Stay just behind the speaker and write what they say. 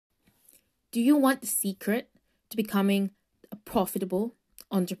Do you want the secret to becoming a profitable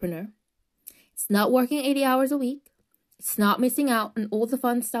entrepreneur? It's not working 80 hours a week. It's not missing out on all the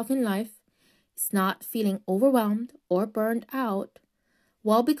fun stuff in life. It's not feeling overwhelmed or burned out.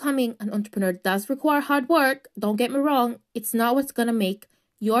 While becoming an entrepreneur does require hard work, don't get me wrong, it's not what's going to make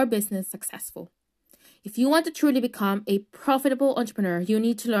your business successful. If you want to truly become a profitable entrepreneur, you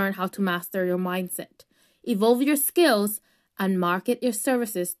need to learn how to master your mindset, evolve your skills, and market your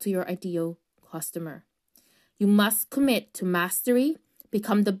services to your ideal customer. You must commit to mastery,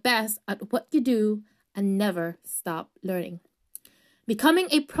 become the best at what you do, and never stop learning. Becoming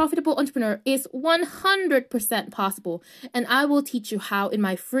a profitable entrepreneur is 100% possible, and I will teach you how in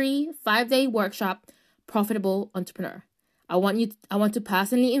my free 5-day workshop, Profitable Entrepreneur. I want to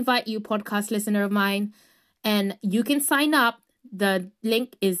personally invite you, podcast listener of mine, and you can sign up. The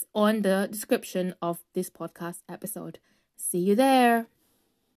link is on the description of this podcast episode. See you there.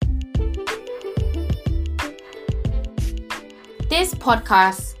 This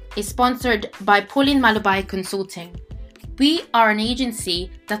podcast is sponsored by Pauline Malubai Consulting. We are an agency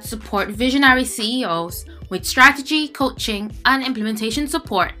that support visionary CEOs with strategy, coaching, and implementation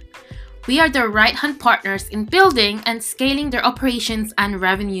support. We are their right-hand partners in building and scaling their operations and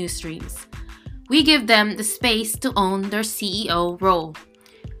revenue streams. We give them the space to own their CEO role.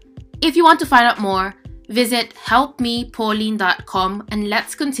 If you want to find out more, visit helpmepauline.com and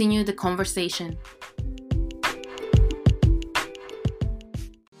let's continue the conversation.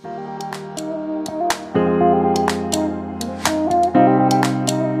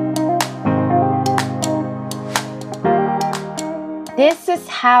 This is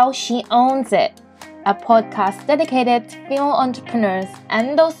How She Owns It, a podcast dedicated to female entrepreneurs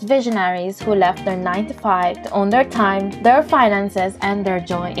and those visionaries who left their 9-to-5 to own their time, their finances, and their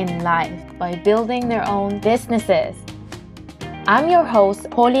joy in life by building their own businesses. I'm your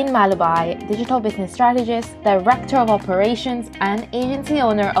host, Pauline Malubai, digital business strategist, director of operations, and agency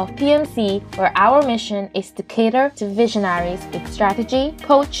owner of PMC, where our mission is to cater to visionaries with strategy,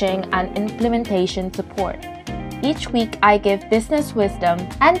 coaching, and implementation support. Each week, I give business wisdom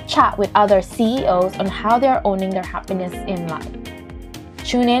and chat with other CEOs on how they are owning their happiness in life.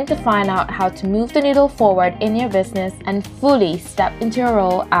 Tune in to find out how to move the needle forward in your business and fully step into your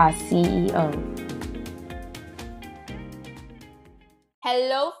role as CEO.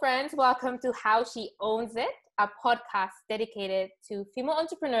 Hello, friends. Welcome to How She Owns It, a podcast dedicated to female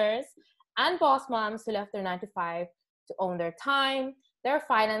entrepreneurs and boss moms who left their 9-to-5 to own their time, their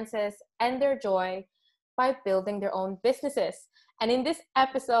finances, and their joy by building their own businesses. And in this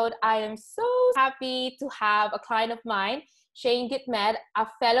episode, I am so happy to have a client of mine, Shane Gitmed, a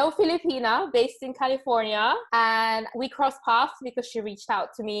fellow Filipina based in California. And we crossed paths because she reached out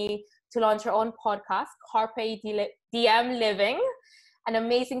to me to launch her own podcast, Carpe Diem Living, an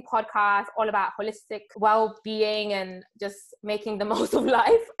amazing podcast all about holistic well-being and just making the most of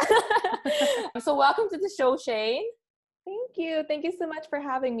life. So welcome to the show, Shane. Thank you. Thank you so much for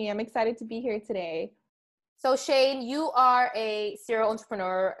having me. I'm excited to be here today. So Shane, you are a serial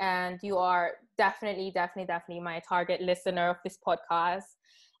entrepreneur and you are definitely my target listener of this podcast.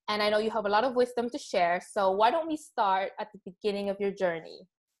 And I know you have a lot of wisdom to share. So why don't we start at the beginning of your journey?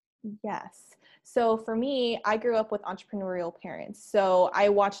 Yes. So for me, I grew up with entrepreneurial parents. So I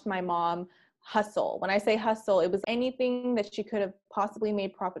watched my mom hustle. When I say hustle, it was anything that she could have possibly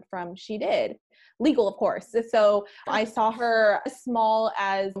made profit from, she did. Legal, of course. So I saw her as small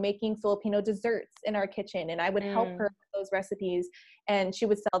as making Filipino desserts in our kitchen, and I would help her with those recipes, and she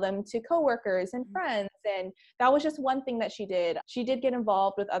would sell them to coworkers and friends. And that was just one thing that she did. She did get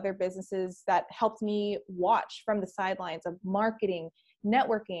involved with other businesses that helped me watch from the sidelines of marketing,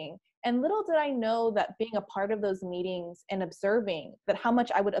 networking. And little did I know that being a part of those meetings and observing that how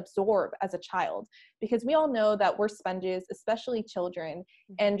much I would absorb as a child, because we all know that we're sponges, especially children.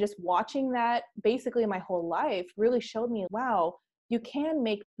 And just watching that basically my whole life really showed me, wow, you can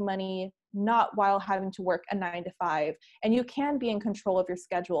make money not while having to work a 9-to-5, and you can be in control of your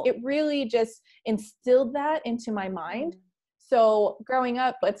schedule. It really just instilled that into my mind. So growing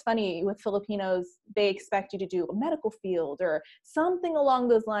up, it's funny with Filipinos, they expect you to do a medical field or something along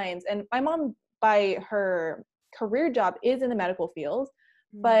those lines. And my mom, by her career job, is in the medical field,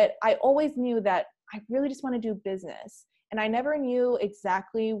 but I always knew that I really just want to do business. And I never knew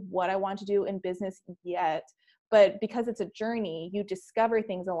exactly what I want to do in business yet, but because it's a journey, you discover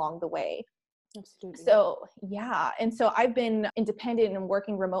things along the way. Absolutely. So yeah. And so I've been independent and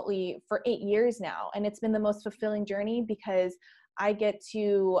working remotely for 8 years now. And it's been the most fulfilling journey because I get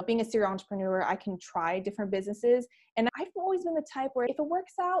to, being a serial entrepreneur, I can try different businesses. And I always been the type where if it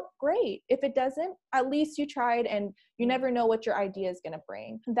works out, great. If it doesn't, at least you tried, and you never know what your idea is going to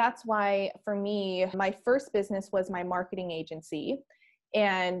bring. That's why for me, my first business was my marketing agency.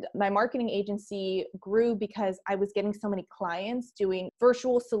 And my marketing agency grew because I was getting so many clients doing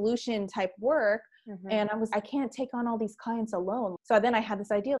virtual solution type work. And I can't take on all these clients alone. So then I had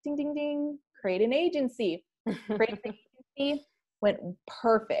this idea, ding, ding, ding, create an agency. Create an agency went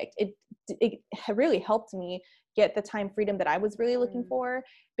perfect. It really helped me get the time freedom that I was really looking for,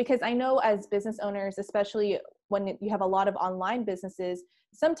 because I know as business owners, especially when you have a lot of online businesses,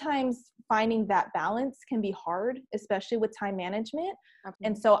 sometimes finding that balance can be hard, especially with time management.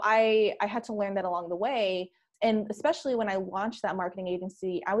 And so I had to learn that along the way. And especially when I launched that marketing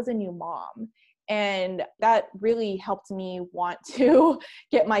agency, I was a new mom. And that really helped me want to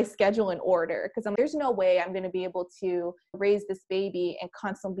get my schedule in order, because there's no way I'm going to be able to raise this baby and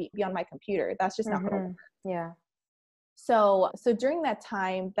constantly be on my computer. That's just not going to work. Yeah. So during that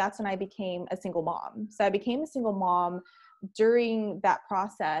time, that's when I became a single mom. So I became a single mom during that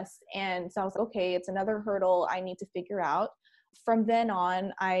process. And so I was like, okay, it's another hurdle I need to figure out. From then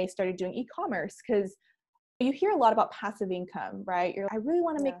on, I started doing e-commerce, because you hear a lot about passive income, right? I really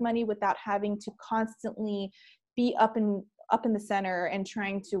want to make money without having to constantly be up in the center and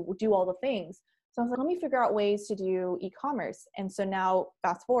trying to do all the things. So I was like, let me figure out ways to do e-commerce. And so now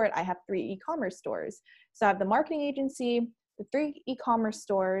fast forward, I have 3 e-commerce stores. So I have the marketing agency, the 3 e-commerce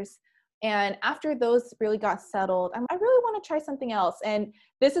stores. And after those really got settled, I really want to try something else. And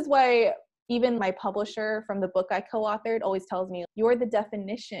this is why even my publisher from the book I co-authored always tells me, you're the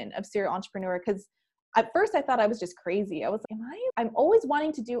definition of serial entrepreneur. Because at first I thought I was just crazy. I was like, I'm always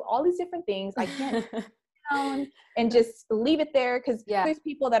wanting to do all these different things. I can't sit down and just leave it there. Because there's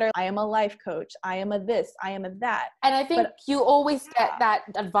people that are, I am a life coach. I am a this, I am a that. And I think you always get that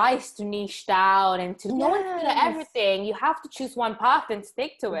advice to niche down and to no one's good at everything. You have to choose one path and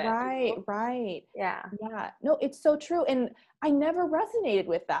stick to it. Right. Yeah. No, it's so true. And I never resonated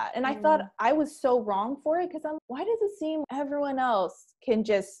with that. And I thought I was so wrong for it, because why does it seem everyone else can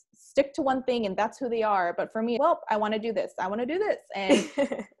just stick to one thing and that's who they are? But for me, I want to do this. I want to do this. And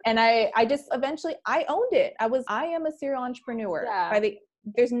and I just eventually I owned it. I am a serial entrepreneur.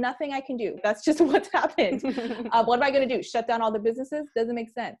 There's nothing I can do. That's just what's happened. What am I going to do? Shut down all the businesses? Doesn't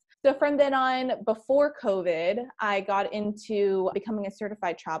make sense. So from then on, before COVID, I got into becoming a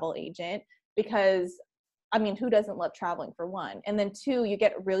certified travel agent, because who doesn't love traveling, for one? And then 2, you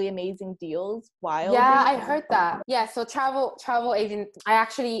get really amazing deals while. Yeah, I heard that. Yeah, so travel agent, I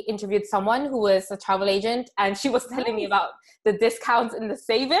actually interviewed someone who was a travel agent, and she was telling me about the discounts and the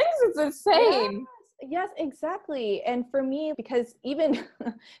savings. It's insane. Yes, exactly. And for me, because even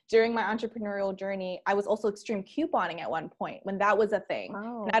during my entrepreneurial journey, I was also extreme couponing at one point when that was a thing.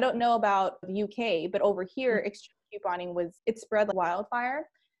 And I don't know about the UK, but over here, extreme couponing it spread like wildfire.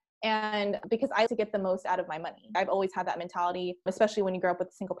 And because I like to get the most out of my money, I've always had that mentality, especially when you grow up with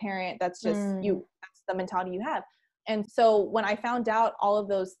a single parent. That's just that's the mentality you have. And so when I found out all of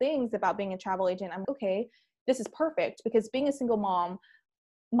those things about being a travel agent, I'm okay, this is perfect, because being a single mom,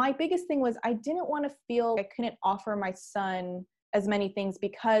 my biggest thing was I didn't want to feel I couldn't offer my son as many things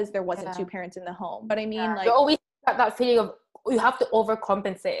because there wasn't 2 parents in the home. But I mean, you always got that feeling of you have to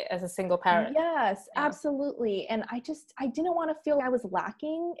overcompensate as a single parent. Yes, absolutely. And I didn't want to feel I was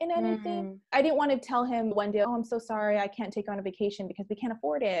lacking in anything. I didn't want to tell him one day, oh, I'm so sorry, I can't take on a vacation because we can't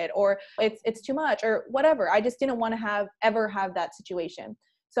afford it, or it's too much, or whatever. I just didn't want to ever have that situation.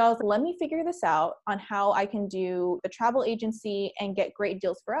 So I was like, let me figure this out on how I can do the travel agency and get great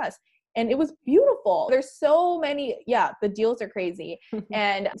deals for us. And it was beautiful. There's so many, the deals are crazy.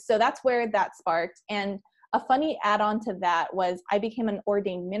 And so that's where that sparked. And a funny add-on to that was I became an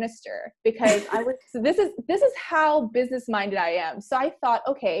ordained minister, because this is how business-minded I am. So I thought,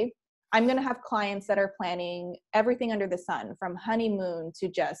 okay, I'm going to have clients that are planning everything under the sun, from honeymoon to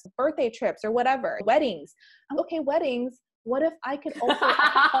just birthday trips or whatever, weddings. Okay, weddings. What if I could also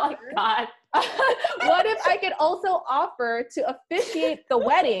what if I could also offer to officiate the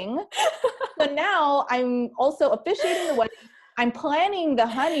wedding? So now I'm also officiating the wedding. I'm planning the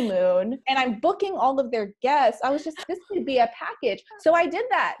honeymoon, and I'm booking all of their guests. I was just, this could be a package. So I did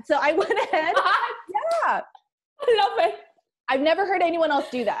that. So I went ahead. I love it. I've never heard anyone else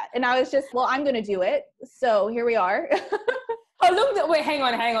do that. And I was just, I'm going to do it. So here we are. Wait, hang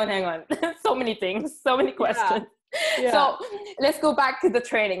on. So many things, so many questions. Yeah. So let's go back to the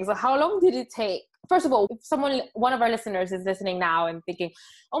training. So how long did it take? First of all, if one of our listeners is listening now and thinking,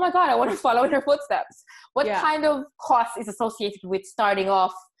 oh my God, I want to follow in her footsteps. What kind of cost is associated with starting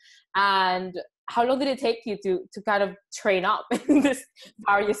off? And how long did it take you to kind of train up in this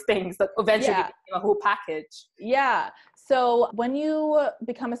various things that eventually became a whole package? Yeah. So when you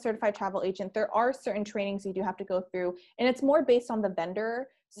become a certified travel agent, there are certain trainings you do have to go through, and it's more based on the vendor.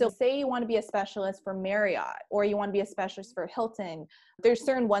 So say you want to be a specialist for Marriott, or you want to be a specialist for Hilton, there's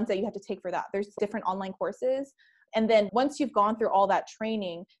certain ones that you have to take for that. There's different online courses. And then once you've gone through all that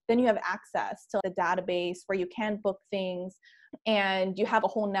training, then you have access to the database where you can book things, and you have a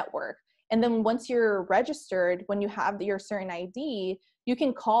whole network. And then once you're registered, when you have your certain ID, you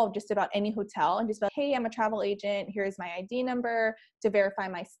can call just about any hotel and just be like, hey, I'm a travel agent. Here's my ID number to verify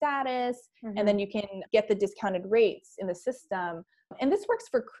my status. And then you can get the discounted rates in the system. And this works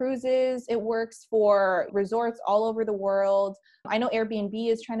for cruises. It works for resorts all over the world. I know Airbnb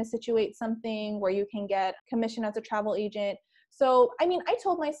is trying to situate something where you can get commission as a travel agent. So, I mean, I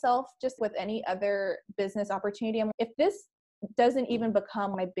told myself, just with any other business opportunity, if this doesn't even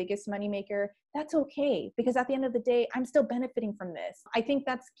become my biggest moneymaker, that's okay. Because at the end of the day, I'm still benefiting from this. I think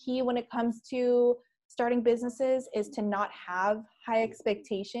that's key when it comes to starting businesses, is to not have high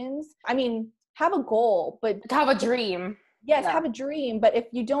expectations. I mean, have a goal, but to have a dream. Yes, have a dream. But if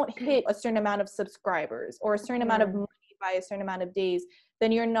you don't hit a certain amount of subscribers or a certain amount of money by a certain amount of days,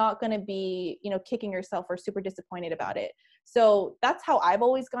 then you're not going to be, kicking yourself or super disappointed about it. So that's how I've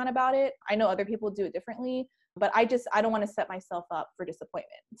always gone about it. I know other people do it differently, but I don't want to set myself up for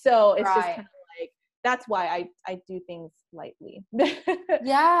disappointment. So it's just kind of like, that's why I do things lightly.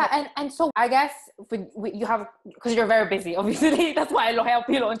 Yeah. And so I guess you have, because you're very busy, obviously, that's why I help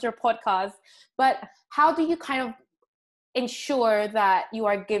you launch your podcast. But how do you kind of ensure that you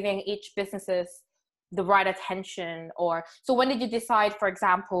are giving each businesses the right attention? Or so when did you decide, for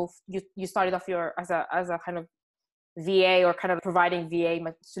example, you started off as a kind of VA, or kind of providing VA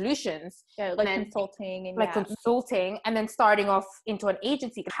solutions, consulting and consulting, and then starting off into an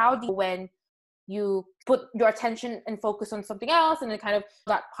agency? How do you, when you put your attention and focus on something else, and then kind of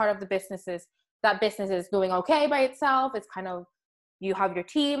that part of the business is doing okay by itself, it's kind of, you have your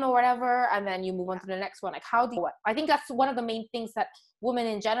team or whatever, and then you move on to the next one. Like, how do you, I think that's one of the main things that women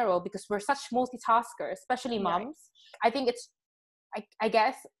in general, because we're such multitaskers, especially moms, I think it's, I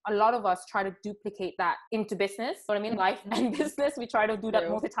guess a lot of us try to duplicate that into business. You know what I mean? Life and business, we try to do that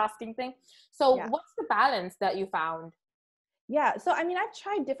multitasking thing. So what's the balance that you found? Yeah. So, I mean, I've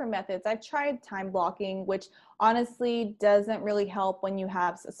tried different methods. I've tried time blocking, which honestly doesn't really help when you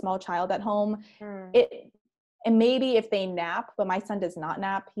have a small child at home. And maybe if they nap, but my son does not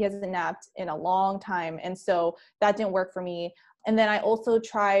nap. He hasn't napped in a long time. And so that didn't work for me. And then I also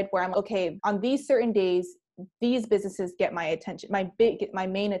tried where I'm okay, on these certain days, these businesses get my attention, my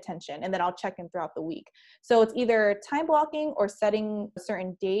main attention, and then I'll check in throughout the week. So it's either time blocking or setting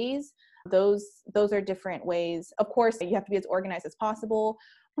certain days. Those are different ways. Of course, you have to be as organized as possible.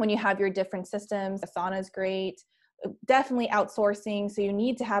 When you have your different systems, Asana is great. Definitely outsourcing. So you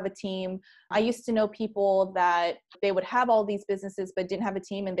need to have a team. I used to know people that they would have all these businesses, but didn't have a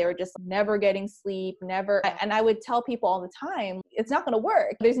team, and they were just never getting sleep, never. And I would tell people all the time, it's not going to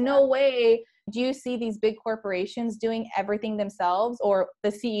work. There's no way. Do you see these big corporations doing everything themselves, or the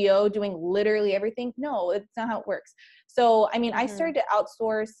CEO doing literally everything? No, it's not how it works. So, I mean, I started to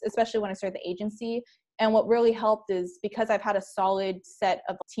outsource, especially when I started the agency. And what really helped is because I've had a solid set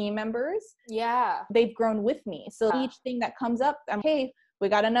of team members. Yeah. They've grown with me. So each thing that comes up, hey, we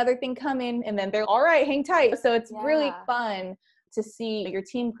got another thing coming. And then they're all right, hang tight. So it's really fun to see your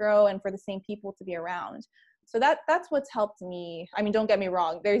team grow and for the same people to be around. So that's what's helped me. I mean, don't get me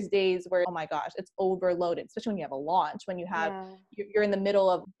wrong. There's days where, oh my gosh, it's overloaded, especially when you have a launch, when you have, you're in the middle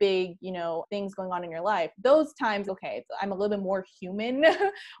of big, things going on in your life. Those times, okay, I'm a little bit more human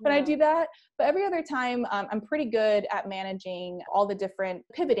when I do that. But every other time, I'm pretty good at managing all the different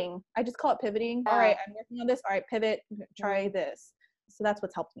pivoting. I just call it pivoting. All right, I'm working on this. All right, pivot, try this. So that's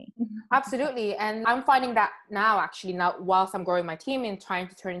what's helped me. Absolutely. And I'm finding that now whilst I'm growing my team and trying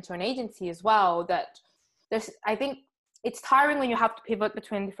to turn into an agency as well, that I think it's tiring when you have to pivot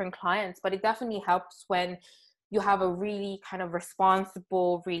between different clients, but it definitely helps when you have a really kind of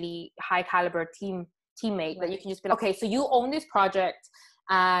responsible, really high caliber teammate that you can just be like, okay, so you own this project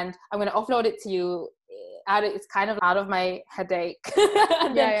and I'm going to upload it to you. It's kind of out of my headache.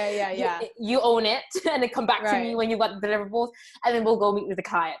 You own it and then come back to me when you've got the deliverables, and then we'll go meet with the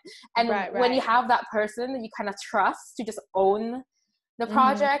client. And when you have that person that you kind of trust to just own the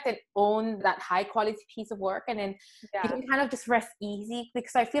project and own that high quality piece of work, and then you can kind of just rest easy.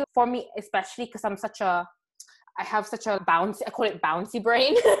 Because I feel for me, especially because I have such a bouncy, I call it bouncy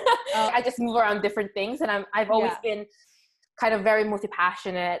brain. I just move around different things, and I've always been kind of very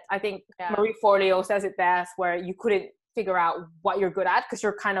multi-passionate. I think Marie Forleo says it best, where you couldn't figure out what you're good at because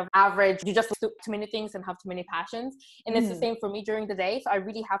you're kind of average. You just do too many things and have too many passions. And it's the same for me during the day. So I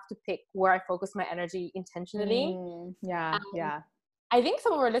really have to pick where I focus my energy intentionally. Yeah. I think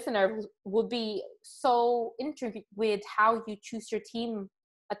some of our listeners would be so intrigued with how you choose your team,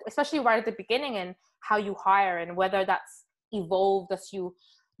 especially right at the beginning, and how you hire, and whether that's evolved as you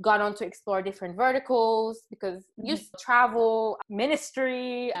gone on to explore different verticals, because you travel,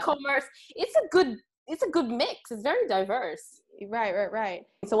 ministry, commerce. It's a good mix. It's very diverse. Right.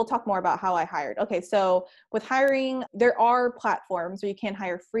 So we'll talk more about how I hired. Okay, so with hiring, there are platforms where you can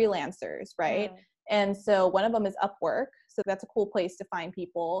hire freelancers, right? And so one of them is Upwork. So that's a cool place to find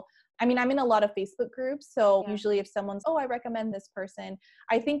people. I mean, I'm in a lot of Facebook groups. So usually if someone's, I recommend this person,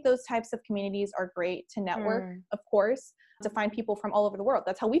 I think those types of communities are great to network, of course, to find people from all over the world.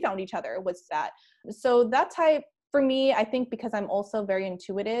 That's how we found each other, was that. So that type, for me, I think because I'm also very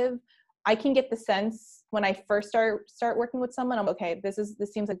intuitive, I can get the sense when I first start working with someone, I'm okay, this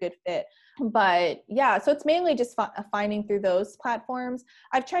seems a good fit. But yeah, so it's mainly just finding through those platforms.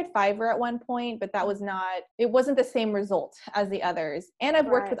 I've tried Fiverr at one point, but it wasn't the same result as the others. And I've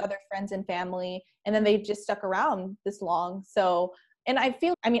worked with other friends and family, and then they just stuck around this long. So, and I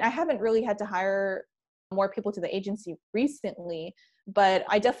haven't really had to hire more people to the agency recently, but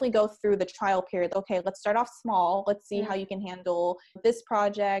I definitely go through the trial period. Okay, let's start off small. Let's see how you can handle this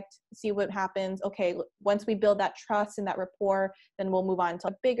project, see what happens. Okay, once we build that trust and that rapport, then we'll move on to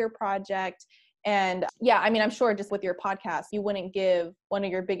a bigger project. And yeah, I mean, I'm sure just with your podcast, you wouldn't give one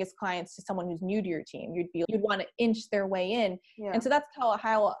of your biggest clients to someone who's new to your team. You'd want to inch their way in. Yeah. And so that's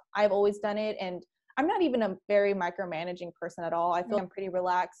how I've always done it. And I'm not even a very micromanaging person at all. I feel I'm pretty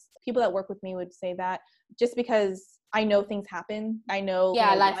relaxed. People that work with me would say that, just because I know things happen. I know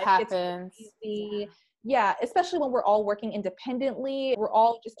life happens. Yeah, especially when we're all working independently. We're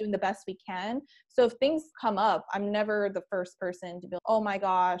all just doing the best we can. So if things come up, I'm never the first person to be like, oh my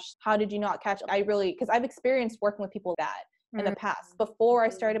gosh, how did you not catch? Because I've experienced working with people that in the past. Before I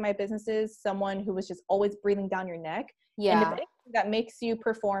started my businesses, someone who was just always breathing down your neck. Yeah. And if anything, that makes you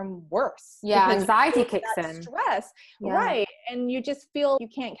perform worse. Yeah, anxiety kicks in. Stress. Yeah. Right. And you just feel you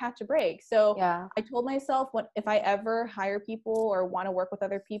can't catch a break. So I told myself, if I ever hire people or want to work with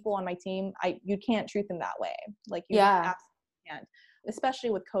other people on my team, you can't treat them that way. Like you absolutely can't.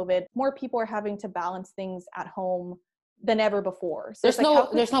 Especially with COVID, more people are having to balance things at home than ever before. So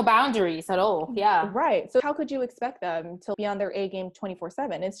there's no boundaries at all. Yeah. Right. So how could you expect them to be on their A game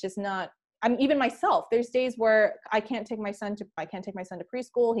 24/7? It's just not. Even myself, there's days where I can't take my son to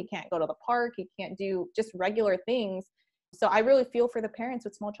preschool. He can't go to the park. He can't do just regular things. So I really feel for the parents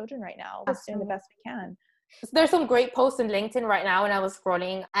with small children right now. We're doing the best we can. There's some great posts on LinkedIn right now, and I was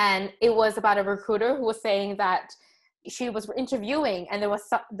scrolling, and it was about a recruiter who was saying that she was interviewing, and there was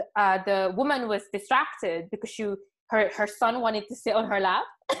the woman was distracted because her son wanted to sit on her lap.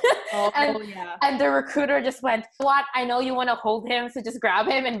 And the recruiter just went, what? I know you want to hold him, so just grab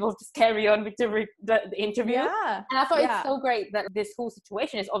him and we'll just carry on with the interview. Yeah. And I thought it's so great that this whole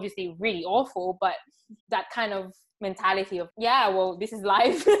situation is obviously really awful, but that kind of mentality of, this is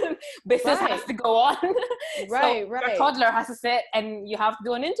life. Business has to go on. Right. Your toddler has to sit and you have to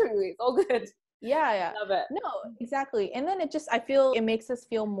do an interview. It's all good. Yeah. Love it. No, exactly. And then I feel it makes us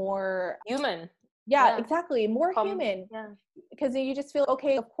feel more human. Yeah, exactly. More human. Yeah. Because you just feel,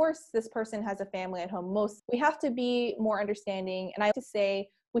 okay, of course this person has a family at home. We have to be more understanding. And I have to say,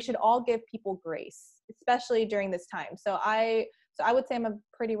 we should all give people grace, especially during this time. So I would say I'm a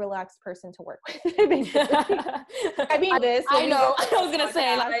pretty relaxed person to work with. I mean, I know. I was going to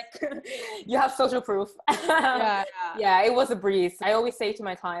say, you have social proof. Yeah, it was a breeze. I always say to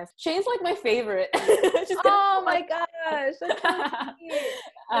my clients, Shane's like my favorite. Oh my gosh. That's so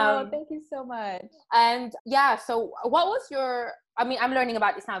sweet. Thank you so much. And so what was I'm learning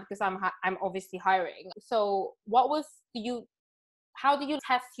about this now because I'm obviously hiring. So how do you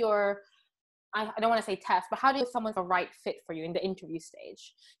test your, I don't want to say test, but how do someone's a right fit for you in the interview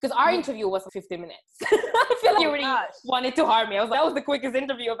stage? Because our interview was 15 minutes. I feel like you really wanted to hire me. I was like, that was the quickest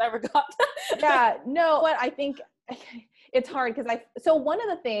interview I've ever got. But I think it's hard because so one of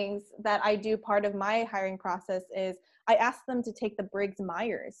the things that I do part of my hiring process is I ask them to take the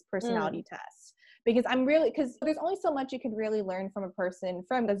Briggs-Myers personality test. Because because there's only so much you can really learn from a person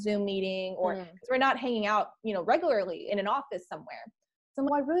from a Zoom meeting or because we're not hanging out, regularly in an office somewhere. So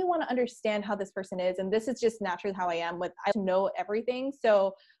I really want to understand how this person is. And this is just naturally how I am I know everything.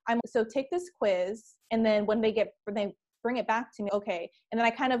 So take this quiz. And then when they bring it back to me, okay. And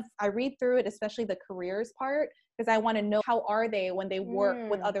then I read through it, especially the careers part, because I want to know how are they when they work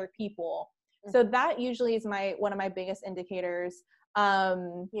with other people. So that usually is one of my biggest indicators.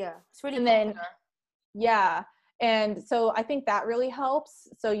 It's really popular. And so I think that really helps.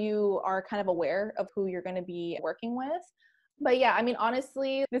 So you are kind of aware of who you're going to be working with. But yeah, I mean,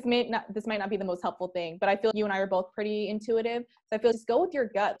 honestly, this might not be the most helpful thing, but I feel you and I are both pretty intuitive. So I feel just go with your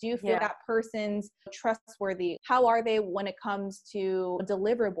gut. Do you feel that person's trustworthy? How are they when it comes to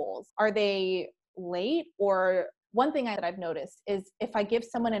deliverables? Are they late? Or one thing that I've noticed is if I give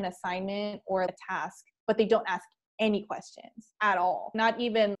someone an assignment or a task, but they don't ask any questions at all, not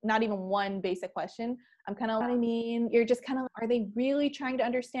even one basic question, I'm kind of, I mean, you're just kind of, are they really trying to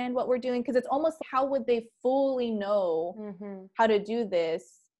understand what we're doing? Because it's almost, how would they fully know how to do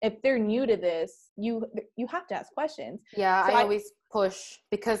this if they're new to this? You have to ask questions. Yeah, so I always push,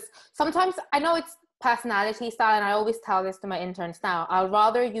 because sometimes I know it's personality style, and I always tell this to my interns now. I'd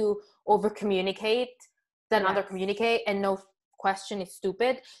rather you over communicate than under communicate, and no question is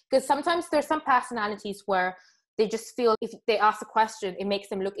stupid. Because sometimes there's some personalities where they just feel if they ask a question, it makes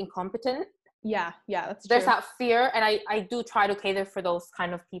them look incompetent. Yeah, that's There's true. that fear, and I do try to cater for those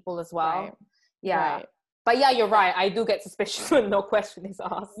kind of people as well. Right. Yeah. Right. But yeah, you're right. I do get suspicious when no question is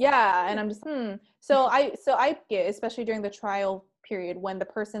asked. Yeah, and I'm just So I get, especially during the trial period, when the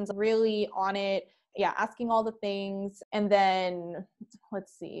person's really on it, asking all the things, and then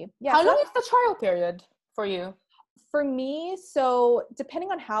let's see. Yeah. How long is the trial period for you? For me, so depending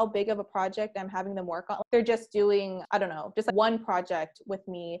on how big of a project I'm having them work on, they're just doing, I don't know, just one project with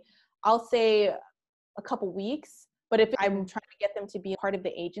me, I'll say a couple weeks. But if I'm trying to get them to be part of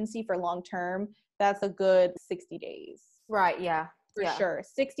the agency for long term, that's a good 60 days. Right, yeah. For sure.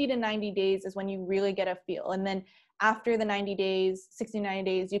 60 to 90 days is when you really get a feel. And then after the 90 days, 60 to 90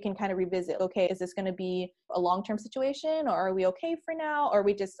 days, you can kind of revisit, okay, is this going to be a long-term situation, or are we okay for now? Or are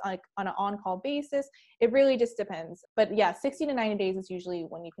we just on an on-call basis? It really just depends. But yeah, 60 to 90 days is usually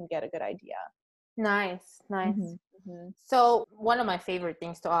when you can get a good idea. Nice. So one of my favorite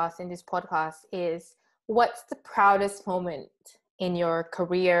things to ask in this podcast is, what's the proudest moment in your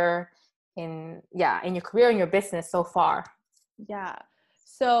career, in your business so far? Yeah.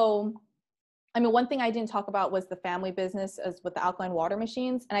 So, I mean, one thing I didn't talk about was the family business as with the alkaline water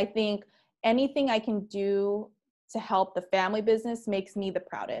machines. And I think anything I can do to help the family business makes me the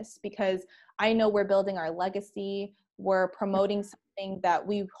proudest, because I know we're building our legacy. We're promoting something that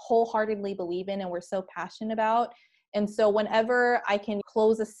we wholeheartedly believe in and we're so passionate about. And so whenever I can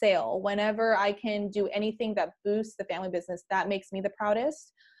close a sale, whenever I can do anything that boosts the family business, that makes me the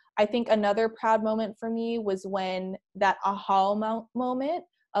proudest. I think another proud moment for me was when that aha moment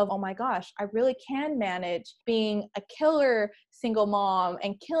of, oh my gosh, I really can manage being a killer single mom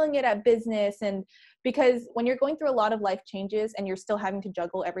and killing it at business. And because when you're going through a lot of life changes and you're still having to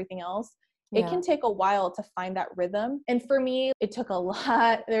juggle everything else, it can take a while to find that rhythm. And for me, it took a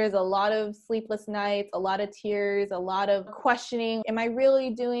lot. There's a lot of sleepless nights, a lot of tears, a lot of questioning. Am I really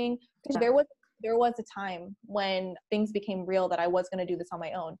doing? Because there was a time when things became real that I was going to do this on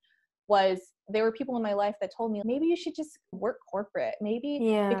my own. There were people in my life that told me, maybe you should just work corporate. Maybe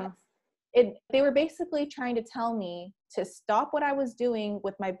they were basically trying to tell me to stop what I was doing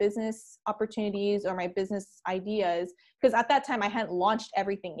with my business opportunities or my business ideas. Because at that time I hadn't launched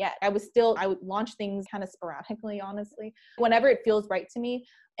everything yet. I would launch things kind of sporadically, honestly, whenever it feels right to me.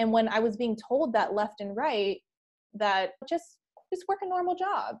 And when I was being told that left and right, that just work a normal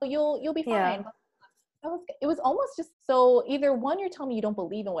job, you'll be fine. It was almost just, so either one, you're telling me you don't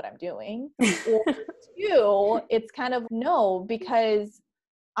believe in what I'm doing, or two, it's kind of no, because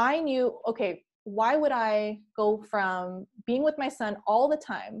I knew, okay, why would I go from being with my son all the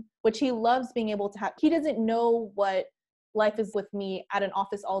time, which he loves being able to have, he doesn't know what life is with me at an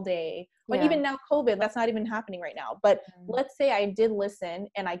office all day. But even now, COVID, that's not even happening right now. But let's say I did listen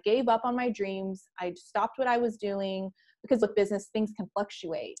and I gave up on my dreams. I stopped what I was doing, because with business, things can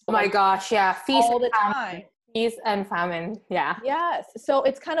fluctuate. Oh my gosh, yeah. Feast all the time. Feast and famine, yeah. Yes. So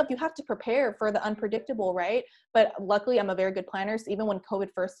it's kind of, you have to prepare for the unpredictable, right? But luckily, I'm a very good planner. So even when COVID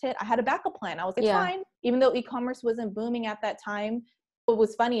first hit, I had a backup plan. I was like, fine. Even though e-commerce wasn't booming at that time, it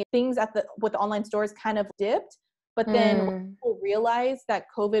was funny. Things with the online stores kind of dipped. But then when people realized that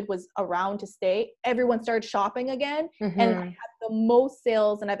COVID was around to stay, everyone started shopping again. And I had the most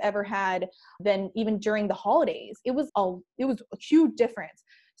sales than I've ever had than even during the holidays. It was a huge difference.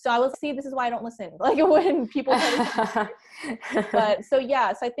 So I will see, this is why I don't listen. Like when people but so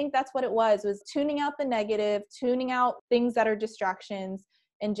I think that's what it was tuning out the negative, tuning out things that are distractions,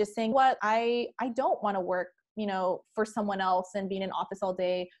 and just saying, what, I don't want to work, for someone else and be in an office all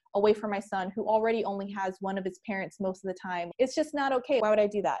day. away from my son who already only has one of his parents most of the time. It's just not okay. Why would I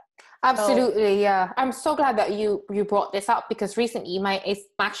do that? Absolutely, yeah. I'm so glad that you brought this up, because recently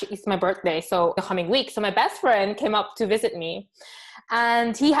it's my birthday, so the coming week. So my best friend came up to visit me,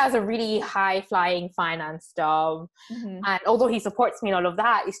 and he has a really high flying finance job. Mm-hmm. And although he supports me and all of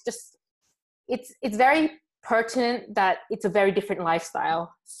that, it's very pertinent that it's a very different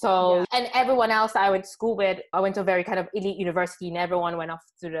lifestyle. So, and everyone else that I went to school with, I went to a very kind of elite university, and everyone went off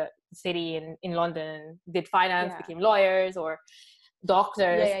to the city in London, did finance, became lawyers or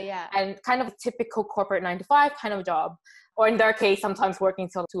doctors, and kind of a typical corporate 9 to 5 kind of job. Or in their case, sometimes working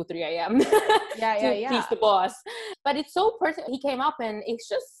till 2, 3 a.m. to please the boss. But it's so pertinent. He came up, and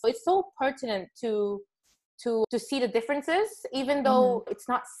it's so pertinent to see the differences, even though it's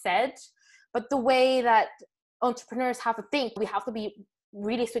not said. But the way that entrepreneurs have to think, we have to be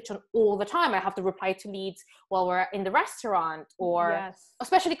really switched on all the time. I have to reply to leads while we're in the restaurant, or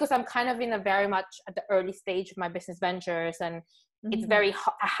especially because I'm kind of in a very much at the early stage of my business ventures, and it's very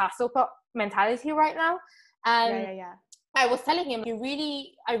a hassle mentality right now. And I was telling him,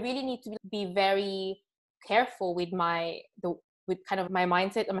 I really need to be very careful with with kind of my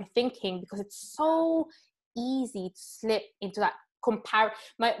mindset and my thinking, because it's so easy to slip into that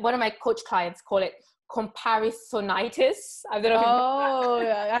one of my coach clients call it comparisonitis. I don't know.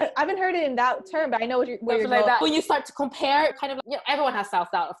 I haven't heard it in that term, but I know where you're like that. When you start to compare, kind of, everyone has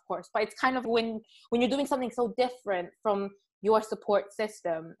self-doubt, of course, but it's kind of when you're doing something so different from your support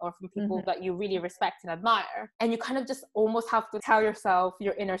system or from people that you really respect and admire, and you kind of just almost have to tell yourself,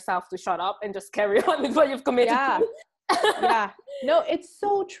 your inner self, to shut up and just carry on with what you've committed to. No, it's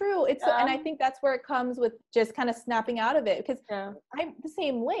so true. And I think that's where it comes with just kind of snapping out of it, because I'm the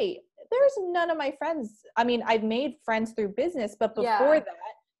same way. There's none of my friends. I mean, I've made friends through business, but before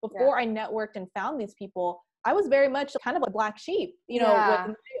I networked and found these people, I was very much kind of a black sheep, with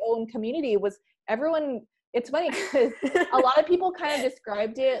my own community. Was everyone. It's funny because a lot of people kind of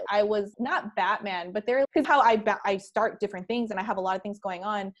described it. I was not Batman, but because how I start different things, and I have a lot of things going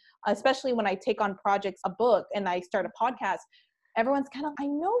on, especially when I take on projects, a book, and I start a podcast. Everyone's kind of, I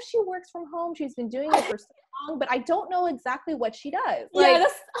know she works from home. She's been doing it for so long, but I don't know exactly what she does.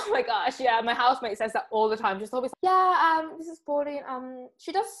 Oh my gosh. Yeah. My housemate says that all the time. She's always, this is Pauline.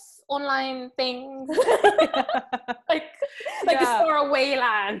 She does online things. like a faraway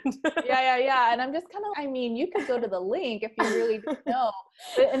land. And I'm just kind of, I mean, you could go to the link if you really don't know.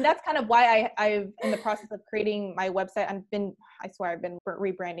 And that's kind of why I've in the process of creating my website. I've been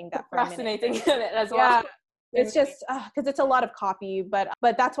rebranding that for a minute. Fascinating as well. It's just because it's a lot of copy, but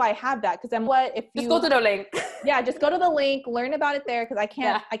that's why I have that, because just go to the link. Just go to the link, learn about it there, because I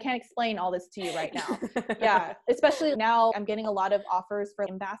can't explain all this to you right now. Especially now I'm getting a lot of offers for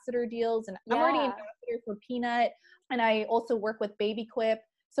ambassador deals, and I'm already ambassador for Peanut, and I also work with Baby Quip.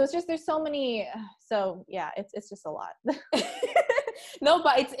 So it's just, there's so many. So it's just a lot. No,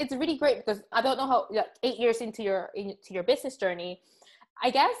 but it's really great, because I don't know how 8 years into your business journey, I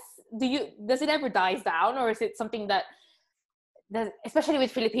guess, does it ever dies down, or is it something that especially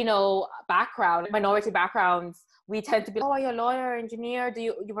with Filipino background, minority backgrounds, we tend to be, are you a lawyer, engineer? Do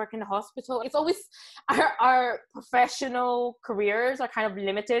you work in a hospital? It's always our professional careers are kind of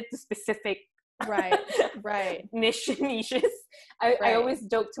limited to specific niches. I always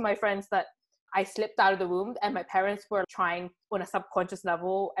joke to my friends that I slipped out of the womb, and my parents were trying on a subconscious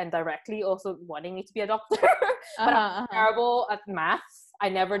level and directly also wanting me to be a doctor. But I'm terrible at maths. I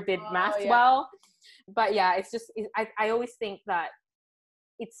never did maths well. But it's just, I always think that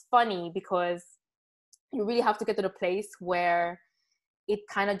it's funny, because you really have to get to the place where it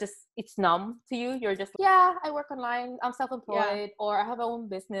kind of just, it's numb to you. You're just, I work online, I'm self-employed, or I have my own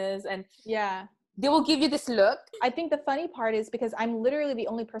business. And they will give you this look. I think the funny part is because I'm literally the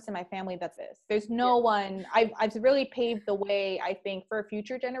only person in my family that's this. There's no one. I've really paved the way, I think, for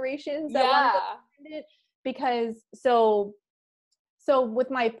future generations that want to go behind it. Because so with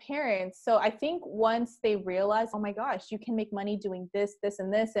my parents, so I think once they realize, oh my gosh, you can make money doing this, this,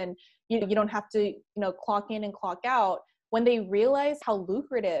 and this, and you don't have to, clock in and clock out. When they realize how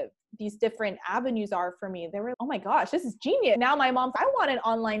lucrative these different avenues are for me, they were, oh my gosh, this is genius. Now my mom's, I want an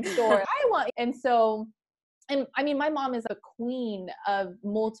online store. And I mean, my mom is a queen of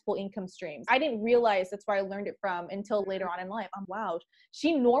multiple income streams. I didn't realize that's where I learned it from until later on in life. Wow,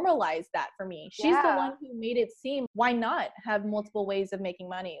 she normalized that for me. She's the one who made it seem, why not have multiple ways of making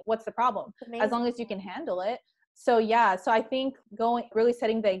money? What's the problem? As long as you can handle it. So I think really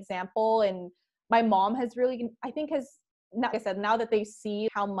setting the example, and my mom has really, I think like I said, now that they see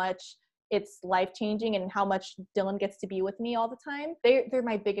how much it's life-changing and how much Dylan gets to be with me all the time. They're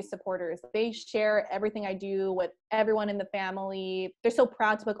my biggest supporters. They share everything I do with everyone in the family. They're so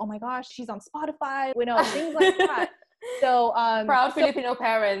proud to be like, oh my gosh, she's on Spotify, things like that. So proud Filipino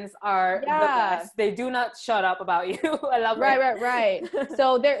parents are the best. They do not shut up about you. I love it. Right.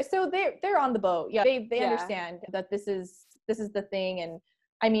 So they're on the boat. Yeah, they understand that this is the thing. And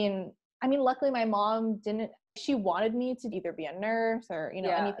I mean, luckily my mom didn't. She wanted me to either be a nurse or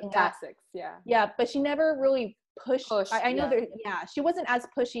anything. Classics. Yeah, but she never really pushed. I know she wasn't as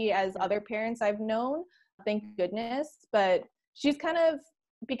pushy as other parents I've known. Thank goodness. But she's kind of,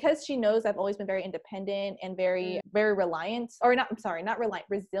 because she knows I've always been very independent and very, very reliant, or not reliant,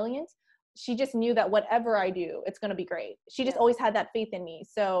 resilient. She just knew that whatever I do, it's going to be great. She just always had that faith in me.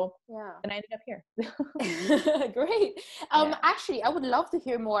 So, and I ended up here. Great. Actually, I would love to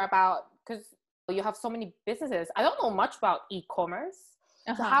hear more about, because you have so many businesses. I don't know much about e-commerce.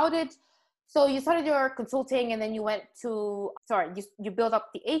 So you started your consulting and then you went to, you built up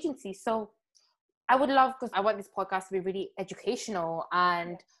the agency. So I would love, because I want this podcast to be really educational,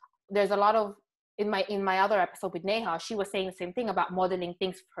 and there's a lot of, in my other episode with Neha, she was saying the same thing about modeling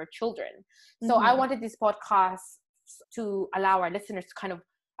things for her children. So I wanted this podcast to allow our listeners to kind of,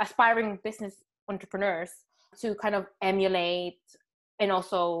 aspiring business entrepreneurs, to kind of emulate and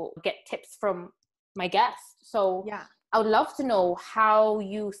also get tips from my guests. So I would love to know how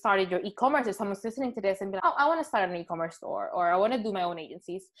you started your e-commerce. If someone's listening to this and be like, oh, I want to start an e-commerce store, or I want to do my own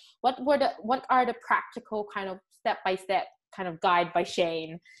agencies. What are the practical kind of step-by-step kind of guide by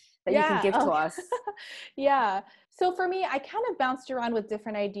Shane that you can give to us? So for me, I kind of bounced around with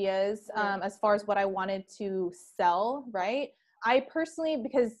different ideas as far as what I wanted to sell, right? I personally,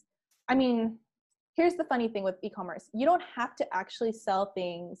 because here's the funny thing with e-commerce. You don't have to actually sell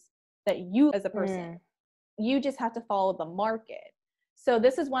things that you as a person, you just have to follow the market. So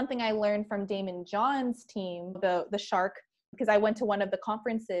this is one thing I learned from Daymond John's team, the Shark, because I went to one of the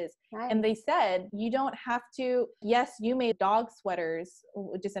conferences and they said, you don't have to, yes, you made dog sweaters,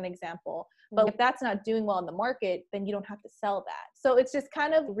 just an example, but if that's not doing well in the market, then you don't have to sell that. So it's just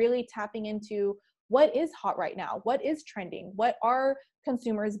kind of really tapping into what is hot right now, what is trending, what are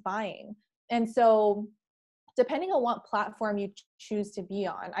consumers buying. And so depending on what platform you choose to be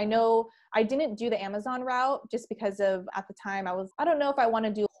on, I know I didn't do the Amazon route just because of, at the time I don't know if I want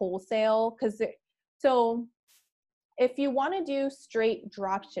to do wholesale, so if you want to do straight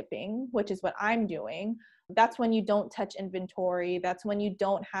drop shipping, which is what I'm doing, that's when you don't touch inventory. That's when you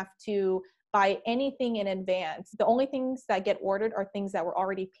don't have to buy anything in advance. The only things that get ordered are things that were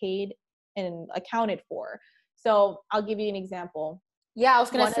already paid and accounted for. So I'll give you an example. Yeah, I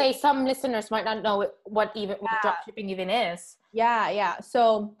was going to say some listeners might not know what drop shipping even is.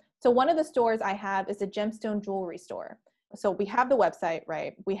 So one of the stores I have is a gemstone jewelry store. So we have the website,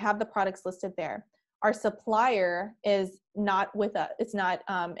 right? We have the products listed there. Our supplier is not with us. It's not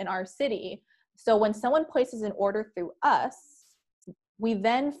in our city. So when someone places an order through us, we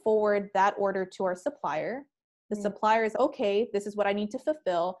then forward that order to our supplier. The supplier is, okay, this is what I need to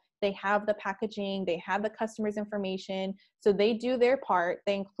fulfill. They have the packaging, they have the customer's information. So they do their part.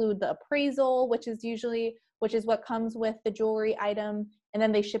 They include the appraisal, which is what comes with the jewelry item. And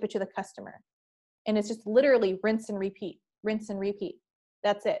then they ship it to the customer. And it's just literally rinse and repeat.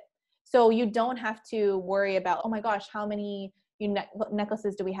 That's it. So you don't have to worry about, oh my gosh, how many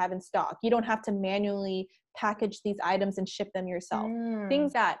necklaces do we have in stock? You don't have to manually package these items and ship them yourself.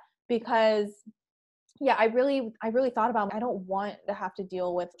 Things that, because I really thought about, I don't want to have to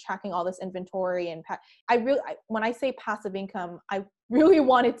deal with tracking all this inventory and when I say passive income, I really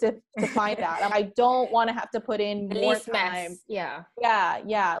wanted to find that. I don't want to have to put in more time. Yeah.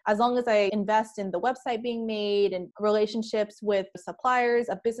 As long as I invest in the website being made and relationships with suppliers,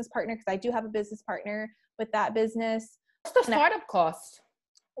 a business partner, because I do have a business partner with that business. What's the startup cost?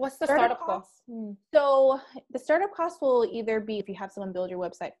 What's the startup cost? So the startup cost will either be if you have someone build your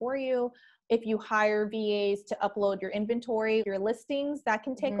website for you, if you hire VAs to upload your inventory, your listings, that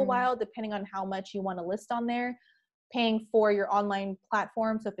can take a while depending on how much you want to list on there. Paying for your online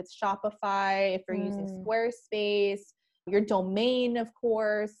platform. So if it's Shopify, if you're using Squarespace, your domain, of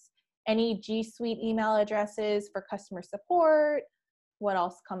course, any G Suite email addresses for customer support. What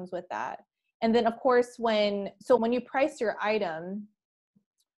else comes with that? And then of course, when you price your item,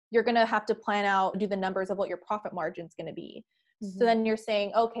 you're going to have to plan out, do the numbers of what your profit margin is going to be. So then you're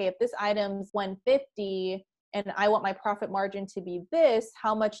saying, okay, if this item's $150 and I want my profit margin to be this,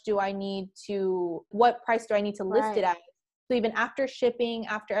 how much do I need to, what price do I need to list it at? So even after shipping,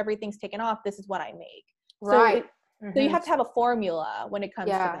 after everything's taken off, this is what I make. So you have to have a formula when it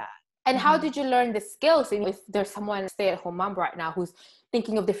comes to that. And how did you learn the skills? And if there's someone, stay-at-home mom right now, who's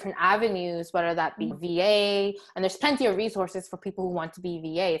thinking of different avenues, whether that be VA, and there's plenty of resources for people who want to be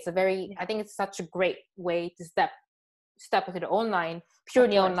VA. It's a very, I think it's such a great way to step into the online,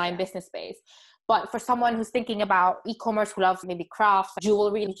 purely online business space. But for someone who's thinking about e-commerce, who loves maybe crafts,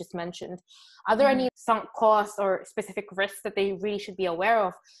 jewelry, you just mentioned, are there any sunk costs or specific risks that they really should be aware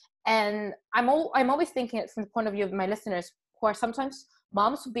of? And I'm always thinking it from the point of view of my listeners, who are sometimes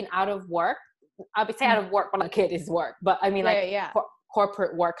moms who've been out of work. I would say out of work, but like kid is work. But I mean,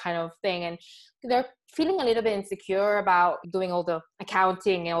 corporate work kind of thing. And they're feeling a little bit insecure about doing all the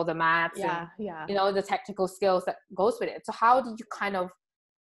accounting and all the maths and, you know, the technical skills that goes with it. So how did you kind of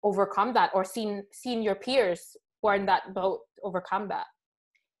overcome that, or seen your peers who are in that boat overcome that?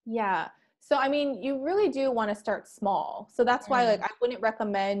 Yeah. So, I mean, you really do want to start small. So that's why, like, I wouldn't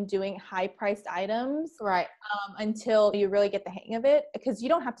recommend doing high priced items until you really get the hang of it, because you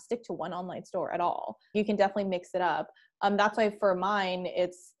don't have to stick to one online store at all. You can definitely mix it up. That's why for mine,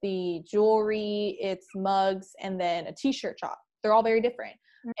 it's the jewelry, it's mugs, and then a t-shirt shop. They're all very different.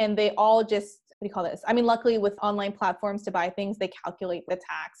 And they all just, what do you call this? I mean, luckily with online platforms to buy things, they calculate the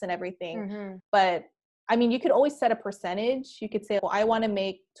tax and everything. But I mean, you could always set a percentage. You could say, well, I want to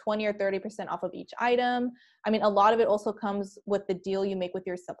make 20 or 30% off of each item. I mean, a lot of it also comes with the deal you make with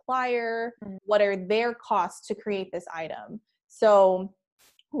your supplier. What are their costs to create this item? So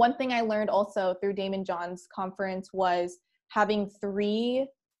one thing I learned also through Daymond John's conference was having 3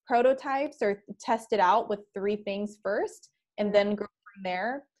 prototypes, or test it out with 3 things first and then go from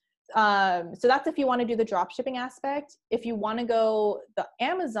there. So that's if you want to do the drop shipping aspect. If you want to go the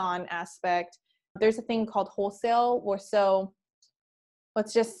Amazon aspect, there's a thing called wholesale, or so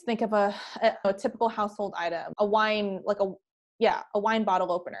let's just think of a typical household item, a wine, like a wine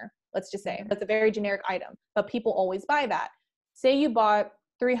bottle opener. Let's just say that's a very generic item, but people always buy that. Say you bought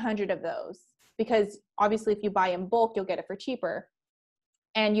 300 of those, because obviously if you buy in bulk, you'll get it for cheaper.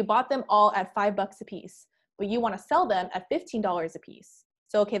 And you bought them all at $5 a piece, but you want to sell them at $15 a piece.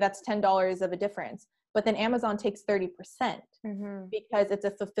 So, okay, that's $10 of a difference. But then Amazon takes 30% because it's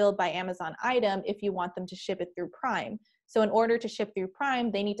a fulfilled by Amazon item if you want them to ship it through Prime. So in order to ship through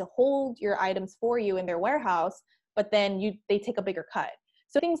Prime, they need to hold your items for you in their warehouse, but then they take a bigger cut.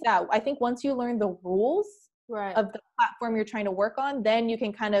 So things that I think once you learn the rules of the platform you're trying to work on, then you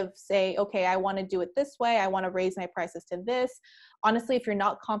can kind of say, okay, I want to do it this way. I want to raise my prices to this. Honestly, if you're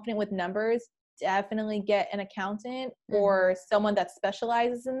not confident with numbers, definitely get an accountant or someone that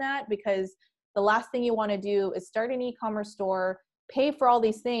specializes in that, because the last thing you want to do is start an e-commerce store, pay for all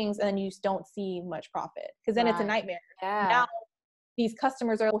these things, and then you just don't see much profit, because then it's a nightmare. Now these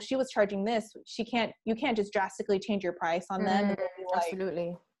customers are, well, she was charging this. You can't just drastically change your price on them. And like,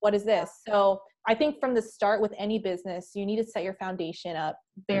 absolutely. What is this? So I think from the start with any business, you need to set your foundation up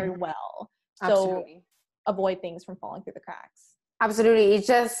very well. So avoid things from falling through the cracks. Absolutely. It's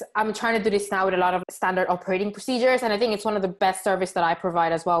just, I'm trying to do this now with a lot of standard operating procedures. And I think it's one of the best service that I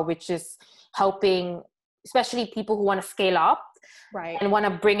provide as well, which is helping, especially people who want to scale up and want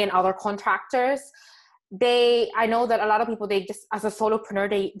to bring in other contractors. I know that a lot of people, they just, as a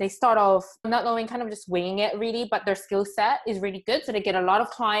solopreneur, they start off not knowing, kind of just winging it really, but their skill set is really good. So they get a lot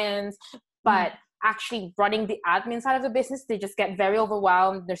of clients, but actually running the admin side of the business, they just get very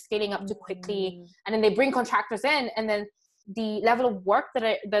overwhelmed. They're scaling up too quickly. And then they bring contractors in, and then the level of work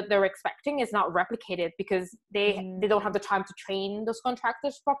that they're expecting is not replicated because they don't have the time to train those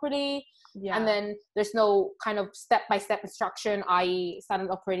contractors properly. And then there's no kind of step-by-step instruction, i.e. standard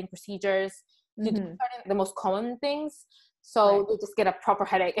operating procedures to do the most common things. So they just get a proper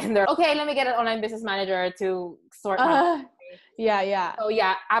headache, and they're okay, let me get an online business manager to sort out. So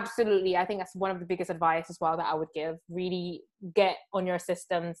yeah, absolutely. I think that's one of the biggest advice as well that I would give. Really get on your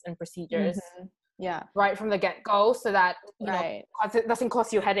systems and procedures. Right from the get-go, so that you know it doesn't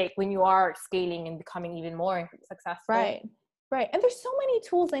cost you a headache when you are scaling and becoming even more successful. And there's so many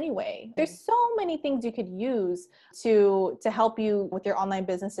tools anyway. There's so many things you could use to help you with your online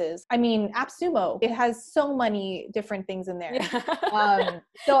businesses. I mean, AppSumo, it has so many different things in there.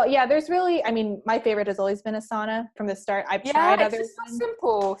 So yeah, there's really, I mean, my favorite has always been Asana from the start. I've tried others. So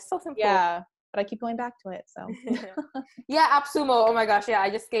simple. Yeah. But I keep going back to it, so. AppSumo. Oh my gosh, yeah. I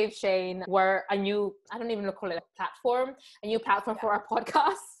just gave Shane I don't even call it a platform, a new platform for our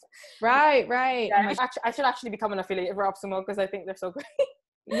podcast. Right. Yeah, I should actually become an affiliate for AppSumo because I think they're so great.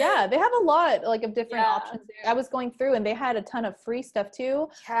 Yeah, they have a lot of different options there. I was going through and they had a ton of free stuff too.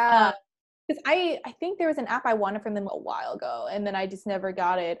 Because I think there was an app I wanted from them a while ago, and then I just never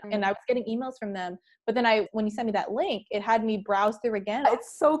got it. And I was getting emails from them, but then when you sent me that link, it had me browse through again.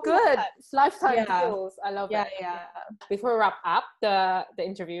 It's so good. It's lifetime deals. I love it. Yeah. Before we wrap up the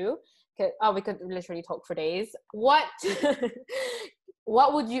interview, we could literally talk for days. What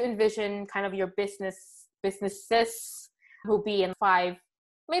what would you envision kind of your businesses will be in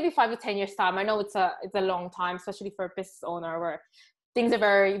maybe 5 to 10 years time? I know it's a long time, especially for a business owner where things are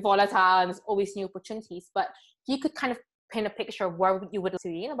very volatile and there's always new opportunities. But if you could kind of paint a picture of where you would like to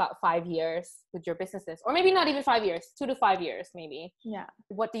be in about 5 years with your businesses, or maybe not even 5 years, 2 to 5 years, maybe. Yeah.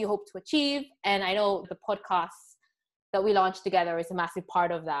 What do you hope to achieve? And I know the podcast that we launched together is a massive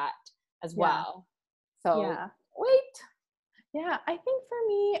part of that as well. So Yeah, I think for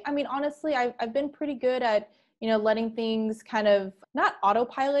me, I mean, honestly, I've been pretty good at, letting things kind of not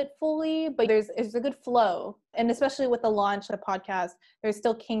autopilot fully, but there's a good flow. And especially with the launch of the podcast, there's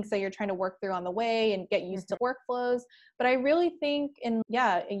still kinks that you're trying to work through on the way and get used to workflows. But I really think in,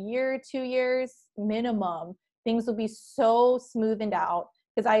 a year, 2 years minimum, things will be so smoothened out.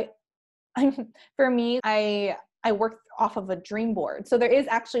 Because for me, I work off of a dream board. So there is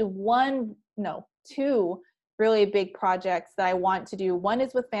actually two really big projects that I want to do. One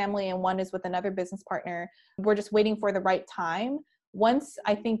is with family and one is with another business partner. We're just waiting for the right time. Once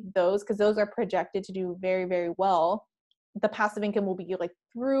I think because those are projected to do very, very well, the passive income will be like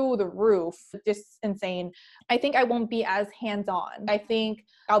through the roof, just insane. I think I won't be as hands-on. I think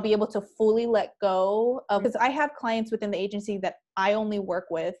I'll be able to fully let go of, because I have clients within the agency that I only work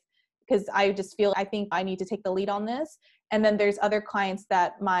with because I just feel I think I need to take the lead on this. And then there's other clients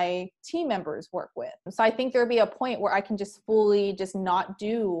that my team members work with. So I think there'll be a point where I can just fully just not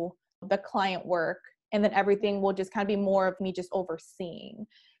do the client work. And then everything will just kind of be more of me just overseeing.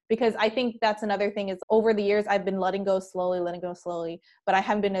 Because I think that's another thing is over the years, I've been letting go slowly, but I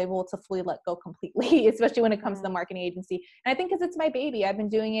haven't been able to fully let go completely, especially when it comes to the marketing agency. And I think because it's my baby, I've been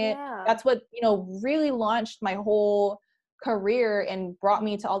doing it. Yeah. That's what, really launched my whole career and brought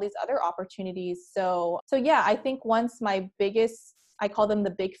me to all these other opportunities. So yeah, I think once my biggest, I call them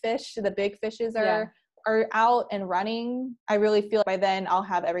the big fishes are out and running, I really feel by then I'll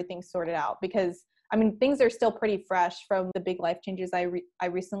have everything sorted out, because I mean, things are still pretty fresh from the big life changes I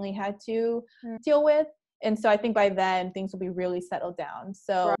recently had to deal with. And so I think by then things will be really settled down.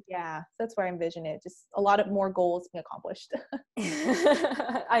 So yeah, that's where I envision it. Just a lot of more goals being accomplished.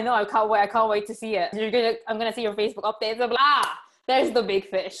 I know. I can't wait to see it. I'm gonna see your Facebook updates. There's the big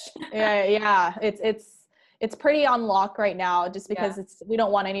fish. Yeah. It's pretty on lock right now, just because we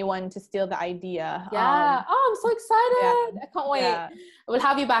don't want anyone to steal the idea. Yeah. I'm so excited. I can't wait. Yeah. We'll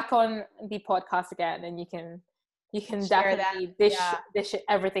have you back on the podcast again, and you can definitely dish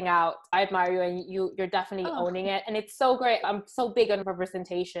everything out. I admire you, and you're definitely owning it, and it's so great. I'm so big on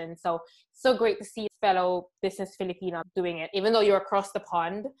representation, so great to see fellow business Filipino doing it, even though you're across the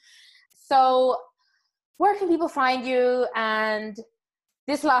pond. So where can people find you? And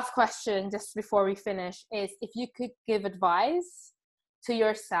this last question, just before we finish, is if you could give advice to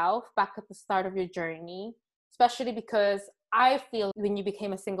yourself back at the start of your journey, especially because I feel when you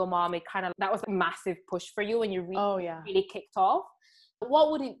became a single mom, that was a massive push for you when you really kicked off.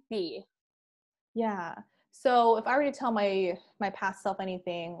 What would it be? Yeah. So if I were to tell my past self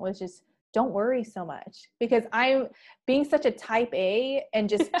anything, was just don't worry so much, because I'm being such a type A and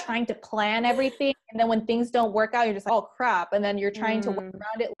just trying to plan everything. And then when things don't work out, you're just like, oh crap. And then you're trying to work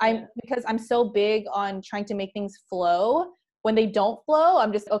around it. Because I'm so big on trying to make things flow. When they don't flow,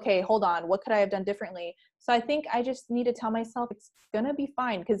 I'm just, okay, hold on. What could I have done differently? So I think I just need to tell myself it's going to be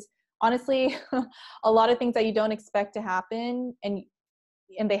fine. Because honestly, a lot of things that you don't expect to happen and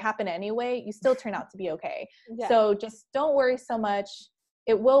they happen anyway, you still turn out to be okay. Yeah. So just don't worry so much.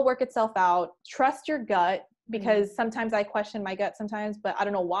 It will work itself out. Trust your gut, because sometimes I question my gut sometimes, but I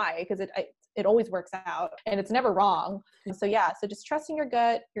don't know why, because it always works out and it's never wrong. So yeah, so just trusting your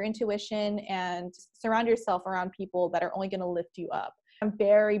gut, your intuition, and surround yourself around people that are only going to lift you up. I'm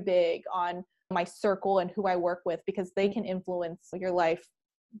very big on my circle and who I work with, because they can influence your life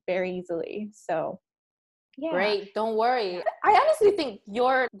very easily. So yeah. Great. Don't worry. I honestly think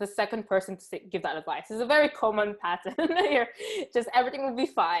you're the second person to give that advice. It's a very common pattern. Just everything will be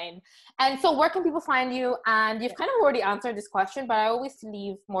fine. And so where can people find you? And you've kind of already answered this question, but I always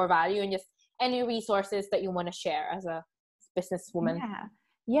leave more value in just any resources that you want to share as a businesswoman.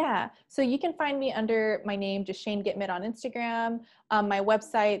 Yeah. So you can find me under my name, just Shane Gitmit on Instagram. My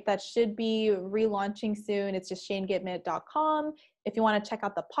website that should be relaunching soon. It's just shanegitmit.com. If you want to check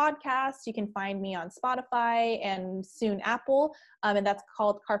out the podcast, you can find me on Spotify and soon Apple. And that's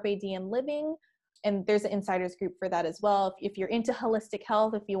called Carpe Diem Living. and there's an insiders group for that as well. If you're into holistic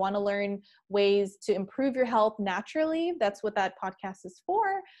health, if you want to learn ways to improve your health naturally, that's what that podcast is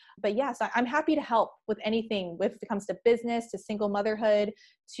for. But yes, I'm happy to help with anything if it comes to business, to single motherhood,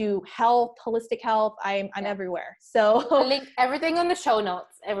 to health, holistic health. I'm everywhere. So I'll link everything on the show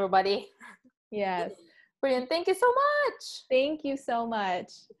notes, everybody. Yes. Brilliant. Thank you so much. Thank you so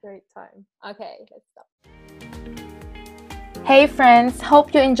much. Great time. Okay, let's stop. Hey friends,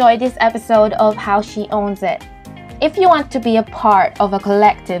 hope you enjoyed this episode of How She Owns It. If you want to be a part of a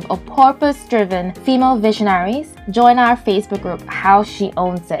collective of purpose-driven female visionaries, join our Facebook group How She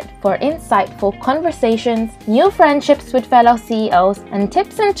Owns It for insightful conversations, new friendships with fellow CEOs, and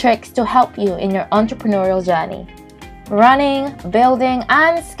tips and tricks to help you in your entrepreneurial journey. Running, building,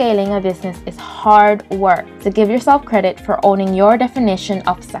 and scaling a business is hard work, so give yourself credit for owning your definition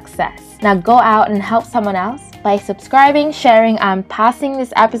of success. Now go out and help someone else by subscribing, sharing, and passing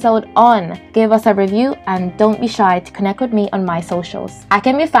this episode on. Give us a review and don't be shy to connect with me on my socials. I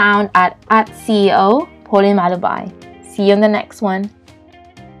can be found at CEO Pauline Malubai. See you in the next one.